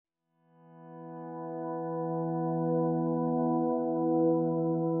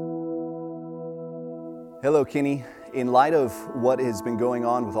Hello, Kenny. In light of what has been going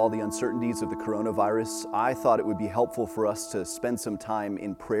on with all the uncertainties of the coronavirus, I thought it would be helpful for us to spend some time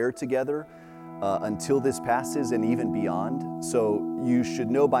in prayer together until this passes and even beyond. So you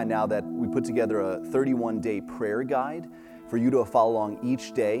should know by now that we put together a 31-day prayer guide for you to follow along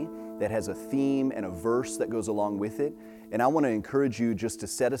each day that has a theme and a verse that goes along with it. And I want to encourage you just to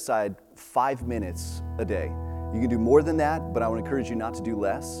set aside 5 minutes a day. You can do more than that, but I want to encourage you not to do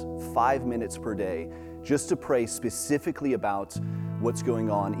less. 5 minutes per day, just to pray specifically about what's going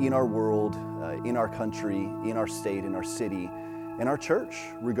on in our world, in our country, in our state, in our city, and our church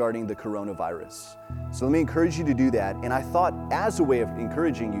regarding the coronavirus. So let me encourage you to do that. And I thought, as a way of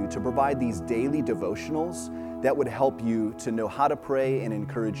encouraging you, to provide these daily devotionals that would help you to know how to pray and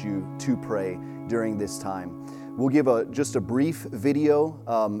encourage you to pray during this time. We'll give just a brief video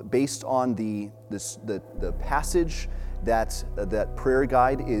based on the passage that prayer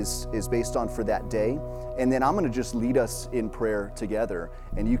guide is based on for that day. And then I'm going to just lead us in prayer together.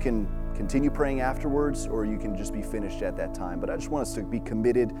 And you can continue praying afterwards, or you can just be finished at that time. But I just want us to be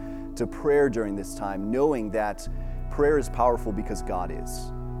committed to prayer during this time, knowing that prayer is powerful because God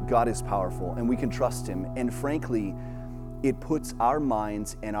is. God is powerful, and we can trust Him. And frankly, it puts our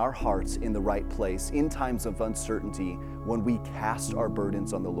minds and our hearts in the right place in times of uncertainty when we cast our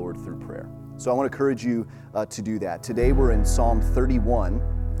burdens on the Lord through prayer. So I want to encourage you to do that. Today we're in Psalm 31,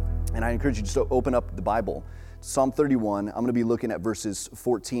 and I encourage you just to open up the Bible. Psalm 31, I'm going to be looking at verses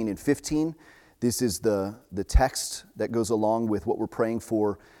 14 and 15. This is the text that goes along with what we're praying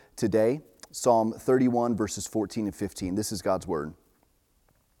for today. Psalm 31, verses 14 and 15. This is God's word.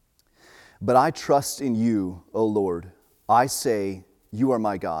 But I trust in you, O Lord. I say, you are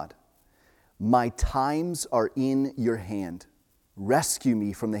my God. My times are in your hand. Rescue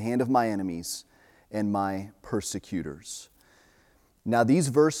me from the hand of my enemies and my persecutors. Now, these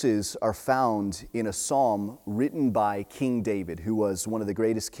verses are found in a psalm written by King David, who was one of the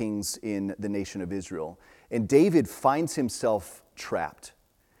greatest kings in the nation of Israel. And David finds himself trapped.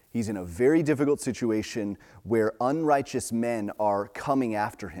 He's in a very difficult situation where unrighteous men are coming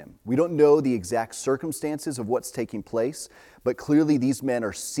after him. We don't know the exact circumstances of what's taking place, but clearly these men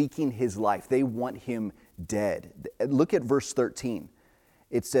are seeking his life. They want him dead. Look at verse 13.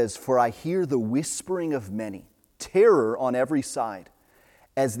 It says, "For I hear the whispering of many, terror on every side,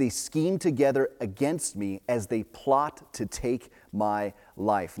 as they scheme together against me, as they plot to take my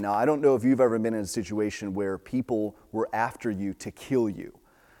life." Now, I don't know if you've ever been in a situation where people were after you to kill you.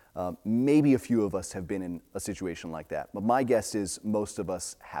 Maybe a few of us have been in a situation like that, but my guess is most of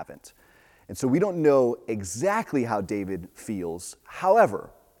us haven't. And so we don't know exactly how David feels.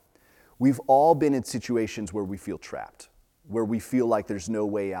 However, we've all been in situations where we feel trapped, where we feel like there's no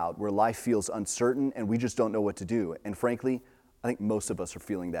way out, where life feels uncertain and we just don't know what to do. And frankly, I think most of us are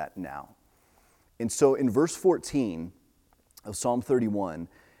feeling that now. And so in verse 14 of Psalm 31,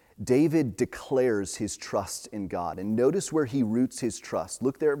 David declares his trust in God. And notice where he roots his trust.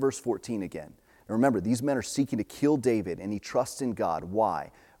 Look there at verse 14 again. And remember, these men are seeking to kill David, and he trusts in God.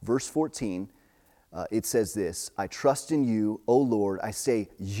 Why? Verse 14, it says this, "I trust in you, O Lord. I say,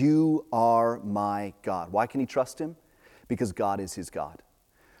 you are my God." Why can he trust him? Because God is his God.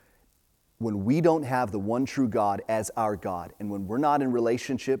 When we don't have the one true God as our God, and when we're not in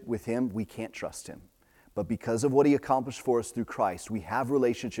relationship with him, we can't trust him. But because of what he accomplished for us through Christ, we have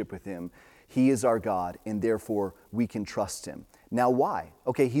relationship with him. He is our God, and therefore we can trust him. Now why?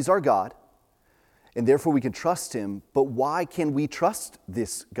 Okay, he's our God, and therefore we can trust him, but why can we trust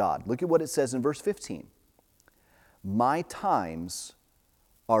this God? Look at what it says in verse 15. My times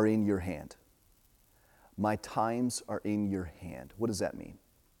are in your hand. My times are in your hand. What does that mean?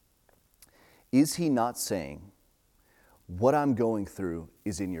 Is he not saying, what I'm going through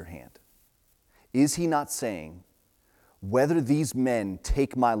is in your hand? Is he not saying, whether these men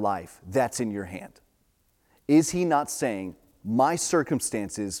take my life, that's in your hand? Is he not saying, my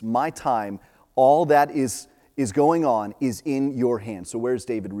circumstances, my time, all that is going on is in your hand? So where's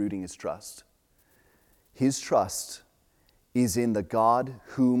David rooting his trust? His trust is in the God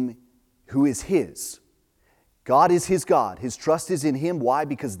who is his. God is his God. His trust is in him. Why?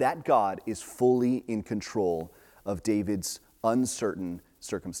 Because that God is fully in control of David's uncertain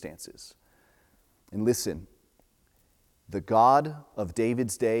circumstances. And listen, the God of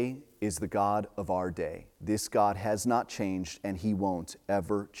David's day is the God of our day. This God has not changed, and he won't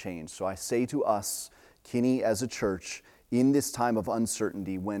ever change. So I say to us, Kinney, as a church, in this time of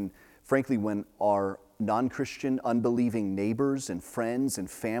uncertainty, when our non-Christian, unbelieving neighbors and friends and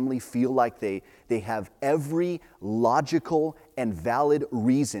family feel like they have every logical and valid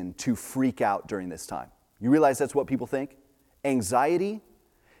reason to freak out during this time. You realize that's what people think? Anxiety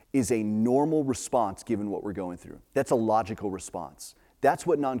is a normal response given what we're going through. That's a logical response. That's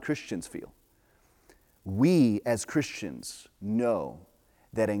what non-Christians feel. We as Christians know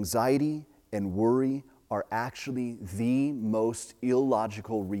that anxiety and worry are actually the most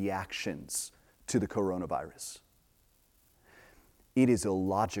illogical reactions to the coronavirus. It is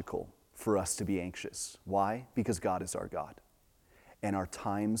illogical for us to be anxious. Why? Because God is our God, and our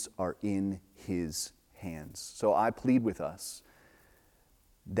times are in His hands. So I plead with us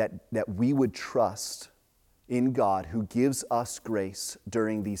that we would trust in God who gives us grace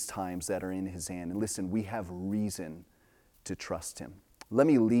during these times that are in His hand. And listen, we have reason to trust Him. Let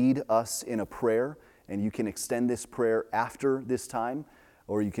me lead us in a prayer, and you can extend this prayer after this time,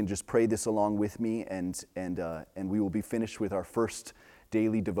 or you can just pray this along with me, and we will be finished with our first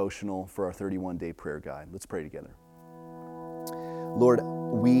daily devotional for our 31-day prayer guide. Let's pray together. Lord,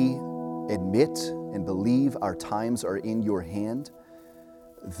 we admit and believe our times are in your hand.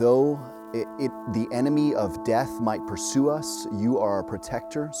 Though the enemy of death might pursue us, you are our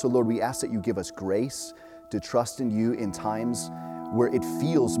protector. So Lord, we ask that you give us grace to trust in you in times where it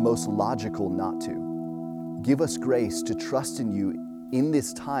feels most logical not to. Give us grace to trust in you in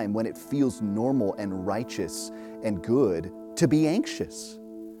this time when it feels normal and righteous and good to be anxious.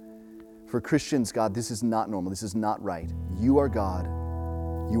 For Christians, God, this is not normal. This is not right. You are God.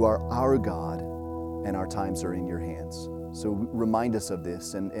 You are our God, and our times are in your hands. So remind us of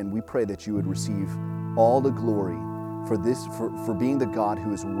this, and we pray that you would receive all the glory for being the God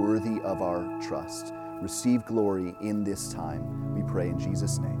who is worthy of our trust. Receive glory in this time, we pray in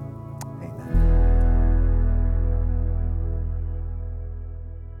Jesus' name.